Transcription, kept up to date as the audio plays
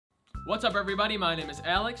What's up, everybody? My name is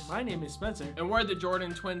Alex. My name is Spencer. And we're the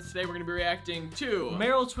Jordan Twins. Today we're going to be reacting to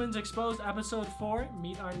Merrell Twins Exposed, episode 4,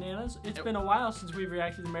 Meet Our Nanas. It's been a while since we've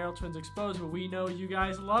reacted to Merrell Twins Exposed, but we know you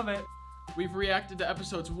guys love it. We've reacted to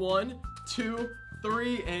episodes 1, 2,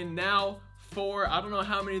 3, and now 4. I don't know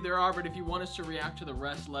how many there are, but if you want us to react to the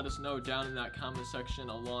rest, let us know down in that comment section,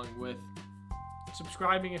 along with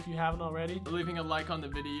subscribing if you haven't already, leaving a like on the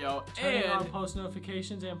video, turning on post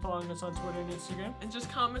notifications, and following us on Twitter and Instagram, and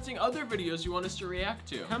just commenting other videos you want us to react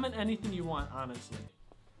to. Comment anything you want, honestly.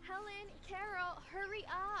 Helen, Carol, hurry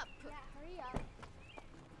up. Yeah, hurry up.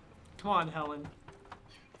 Come on, Helen.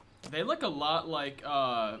 They look a lot like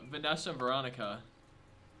Vanessa and Veronica.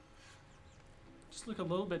 Just look a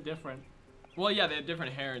little bit different. Well, yeah, they have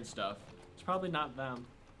different hair and stuff. It's probably not them.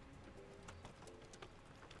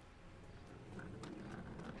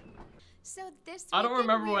 So this I don't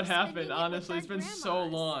remember what we're happened, spending it honestly. with It's been our so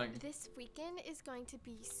grandmas. long. This weekend is going to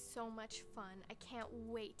be so much fun. I can't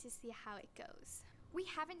wait to see how it goes. We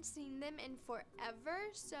haven't seen them in forever,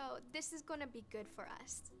 so this is going to be good for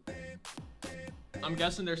us. I'm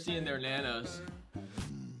guessing they're seeing their nanas.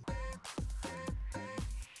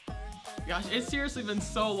 Gosh, it's seriously been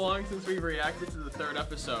so long since we reacted to the 3rd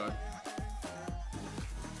episode.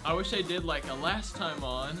 I wish I did like a last time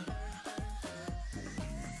on.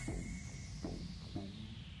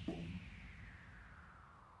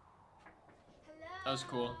 That was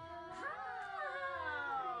cool.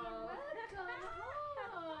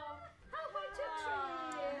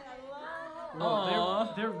 Whoa,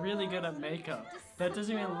 they're really good at makeup. That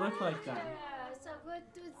doesn't even look like them.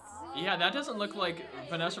 Yeah, that doesn't look like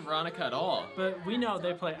Vanessa and Veronica at all. But we know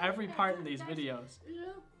they play every part in these videos.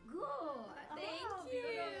 Look good. Thank you.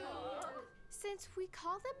 Since we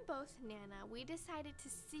call them both Nana, we decided to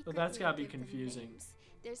secretly Well, that's gotta be give them confusing. names.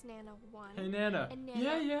 There's Nana 1. Hey, Nana. And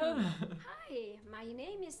Nana Yeah. Hi, my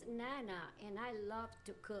name is Nana, and I love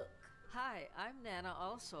to cook. Hi, I'm Nana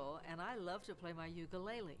also, and I love to play my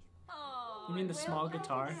ukulele. Oh, You mean the small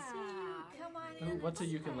guitar? come on Ooh, in. what's a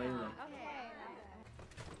ukulele?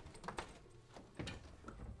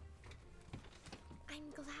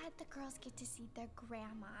 I'm glad the girls get to see their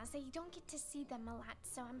grandmas. They don't get to see them a lot,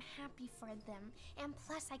 so I'm happy for them. And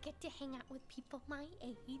plus, I get to hang out with people my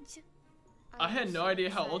age. I had no idea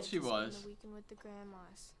how old she was. The weekend with the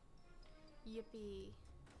grandmas. Yippee!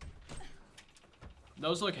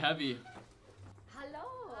 Those look heavy. Hello.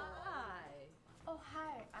 Hi. Oh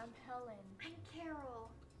hi, I'm Helen. I'm Carol.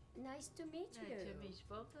 Nice to meet Nice you. to meet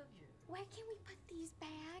both of you. Where can we put these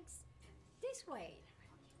bags? This way.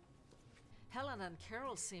 Helen and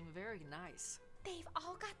Carol seem very nice. They've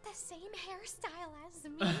all got the same hairstyle as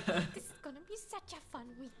me. This is gonna be such a fun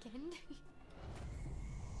weekend.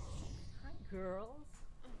 Hi, girls.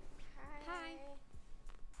 Hi.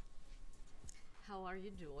 How are you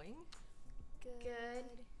doing? Good.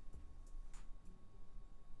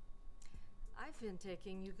 I've been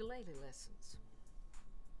taking ukulele lessons.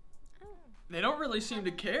 Oh. They don't really seem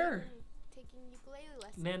to care. Taking ukulele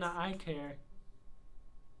lessons. Nana, I care.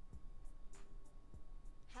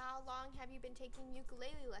 How long have you been taking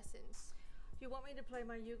ukulele lessons? You want me to play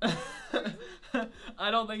my ukulele?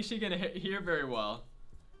 I don't think she can hear very well.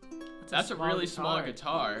 That's a small really guitar. small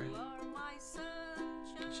guitar. You are my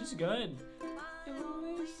sunshine, She's good. my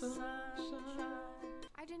only sunshine.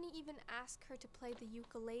 I didn't even ask her to play the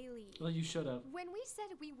ukulele. Well, you should have. When we said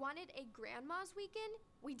we wanted a grandma's weekend,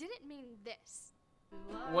 we didn't mean this. You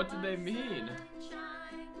are What did they my mean?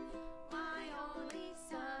 sunshine, my only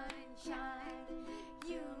sunshine.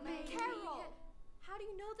 You make Carol, how do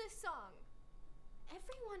you know this song?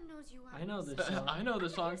 Everyone knows you are. I know this song. I know the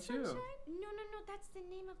song too. No, that's the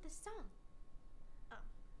name of the song.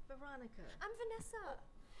 Veronica, I'm Vanessa.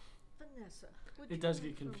 Vanessa, would It you does like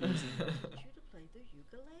get for me confusing. to teach you to play the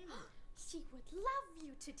ukulele? She would love you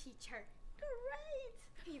to teach her. Great.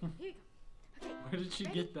 Here you go. Okay. Where did she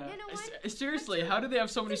Ready? get that? Nana, one, Seriously, how do they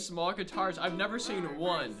have so many small guitars? I've never seen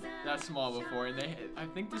one that small before, and I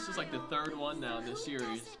think this is like the 3rd one now in this Who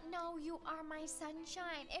series. doesn't know You Are My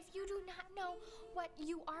Sunshine? If you do not know what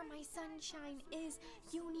You Are My Sunshine is,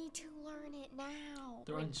 you need to learn it now.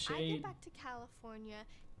 They're When on I Shade. get back to California,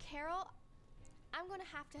 Carol, I'm gonna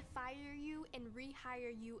have to fire you and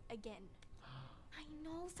rehire you again. I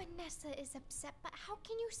know Vanessa is upset, but how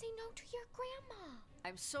can you say no to your grandma?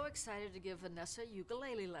 I'm so excited to give Vanessa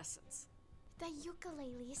ukulele lessons. The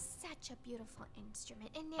ukulele is such a beautiful instrument,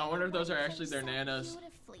 and I wonder if those Nana are plays actually their so nanas.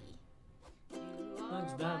 Beautifully. You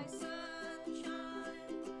That's are them. my sunshine,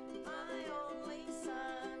 my only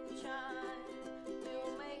sunshine.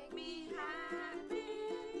 You make me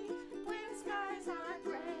happy when skies are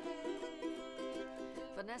gray.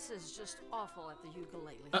 Vanessa's just awful at the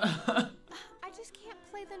ukulele. I just can't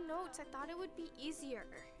play the notes. I thought it would be easier.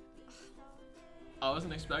 I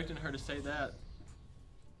wasn't expecting her to say that.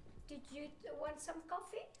 Did you want some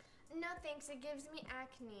coffee? No thanks, it gives me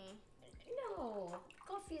acne. No,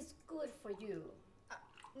 coffee is good for you.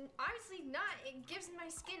 Obviously not, it gives my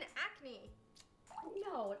skin acne.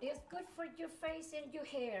 No, it's good for your face and your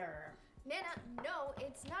hair. Nana, no,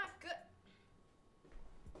 it's not good.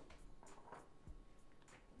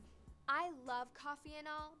 I love coffee and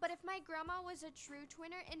all, but if my grandma was a true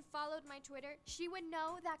twinner and followed my Twitter, she would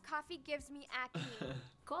know that coffee gives me acne.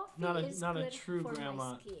 Coffee Not a- is not a good true for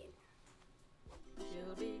grandma. my skin.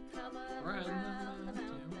 She'll be coming Right around the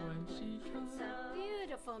mountain. when she comes.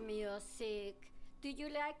 Beautiful music. Do you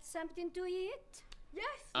like something to eat? Yes,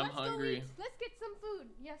 I'm let's hungry. go eat. Let's get some food.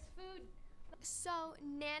 Yes, food. So,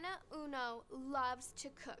 Nana Uno loves to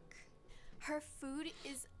cook. Her food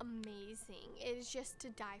is amazing. It is just to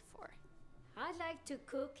die for. I like to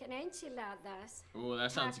cook enchiladas. Ooh,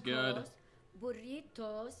 that sounds good. tacos,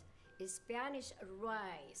 burritos, Spanish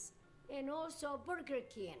rice, and also Burger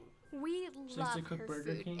King. We likes love to cook her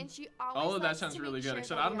Burger food, King? and she always All of that likes sounds to really make good, sure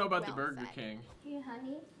except that I don't know we are about the Burger well-fed. King. Here,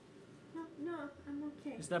 honey. No, I'm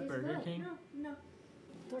okay. Is that It's Burger good. King? No.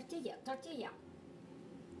 Tortilla.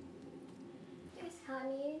 Yes,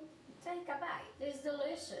 honey. Take a bite. It's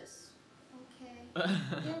delicious. Okay.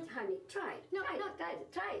 Yes, honey. Try it.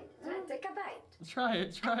 Try it. Take a bite. Try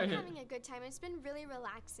it, try I'm it. having a good time. It's been really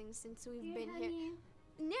relaxing since we've Here, been here. honey.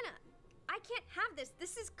 Nana, I can't have this.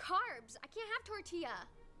 This is carbs. I can't have tortilla.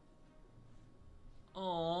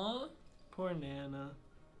 Aww. Poor Nana.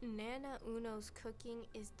 Nana Uno's cooking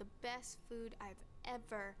is the best food I've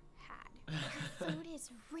ever had. Her food is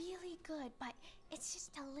really good, but it's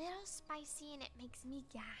just a little spicy and it makes me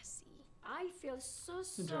gassy. I feel so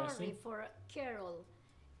sorry Interesting. for Carol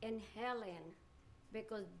and Helen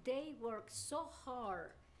because they work so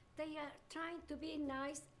hard. They are trying to be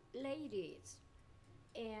nice ladies.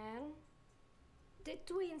 And the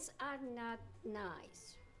twins are not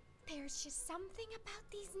nice. There's just something about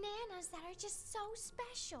these nanas that are just so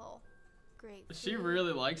special. Great. She food,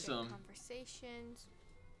 really likes good them. Conversations.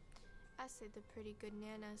 I say they're pretty good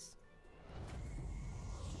nanas.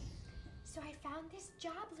 So I found this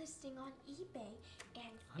job listing on eBay,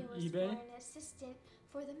 and On it was eBay? for an assistant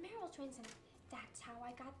for the Merrell Twins, and that's how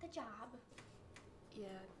I got the job. Yeah,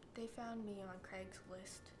 they found me on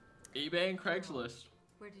Craigslist. eBay and Craigslist.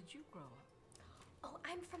 Where did you grow up? Oh,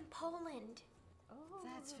 I'm from Poland. Oh,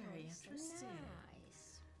 That's very so interesting.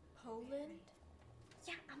 Nice. Poland?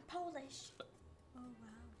 Yeah, I'm Polish. Oh,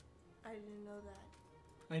 wow. I didn't know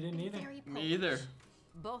that. I didn't I'm either. very Me either. Polish.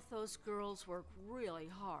 Both those girls work really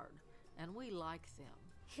hard, and we like them.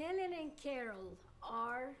 Helen and Carol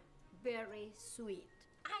are very sweet.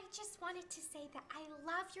 I just wanted to say that I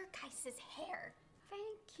love your guys' hair.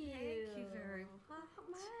 Thank you. Thank you very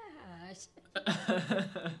much.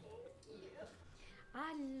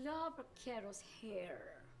 I love Carol's hair.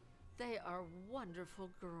 They are wonderful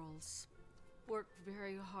girls. Work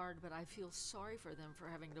very hard, but I feel sorry for them for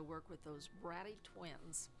having to work with those bratty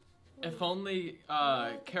twins. If only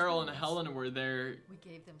Carol and Helen were there. We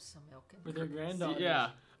gave them some milk and With their cookies. granddaughters. Yeah,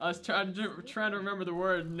 I was trying to remember the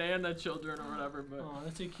word Nana children or whatever, but Aw,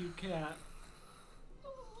 that's a cute cat.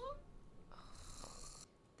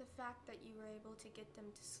 The fact that you were able to get them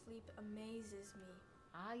to sleep amazes me.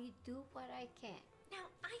 I do what I can. Now,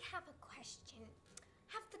 I have a question.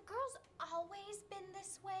 Have the girls always been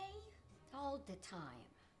this way? All the time.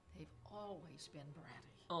 They've always been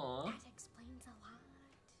bratty. aw. That explains a lot.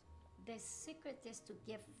 The secret is to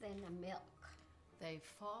give them a milk. They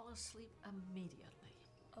fall asleep immediately.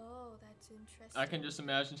 Oh, that's interesting. I can just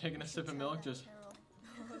imagine taking a sip of milk, just.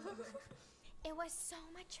 It was so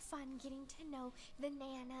much fun getting to know the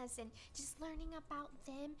nanas and just learning about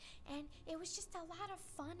them, and it was just a lot of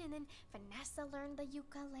fun. And then Vanessa learned the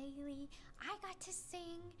ukulele. I got to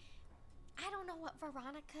sing. I don't know what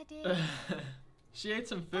Veronica did, She ate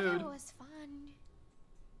some but food. it was fun.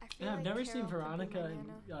 I feel Yeah, I've like never seen Carol could be Veronica my and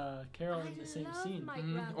Nana. Carol I in the same love scene. my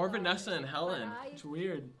Or Vanessa and granddaughters, Helen. but I It's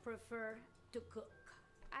weird. prefer to cook.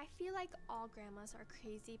 I feel like all grandmas are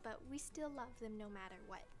crazy, but we still love them no matter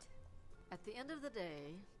what. At the end of the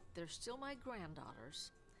day, they're still my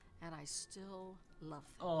granddaughters, and I still love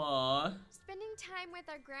them. Aw. Spending time with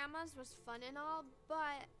our grandmas was fun and all,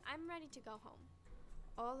 but I'm ready to go home.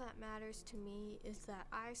 All that matters to me is that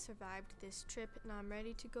I survived this trip and I'm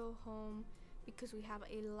ready to go home because we have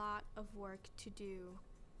a lot of work to do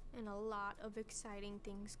and a lot of exciting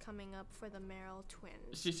things coming up for the Merrell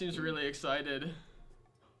twins. She seems really excited.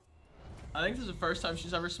 I think this is the first time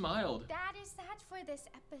she's ever smiled. That is that for this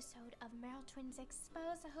episode of Merrell Twins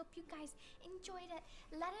Exposed. I hope you guys enjoyed it.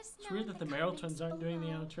 Let us know. It's weird that the Merrell Twins aren't doing the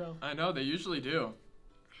outro. I know, they usually do.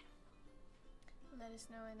 Let us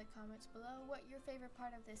know in the comments below what your favorite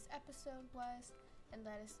part of this episode was, and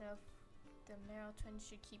let us know if the Merrell Twins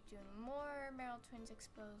should keep doing more Merrell Twins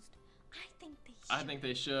Exposed. I think they should. I think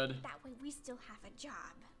they should. That way we still have a job.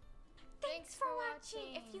 Thanks for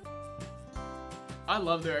watching. If you I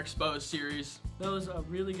love their Exposed series. That was a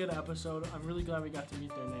really good episode. I'm really glad we got to meet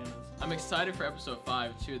their nanas. I'm excited for episode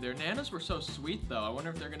 5 too. Their nanas were so sweet though. I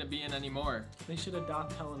wonder if they're gonna be in any more. They should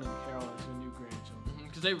adopt Helen and Carol as their new grandchildren.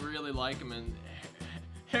 Because they really like them. And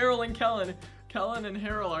Harold and Kellen and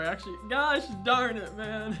Harold are actually, gosh darn it,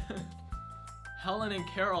 man. Helen and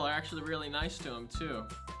Carol are actually really nice to him too.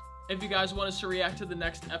 If you guys want us to react to the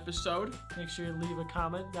next episode, Make sure you leave a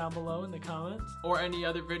comment down below in the comments. or any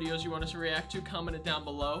other videos you want us to react to, comment it down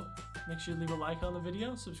below. Make sure you leave a like on the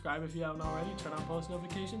video, subscribe if you haven't already, turn on post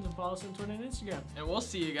notifications, and follow us on Twitter and Instagram. And we'll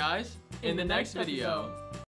see you guys in the next video.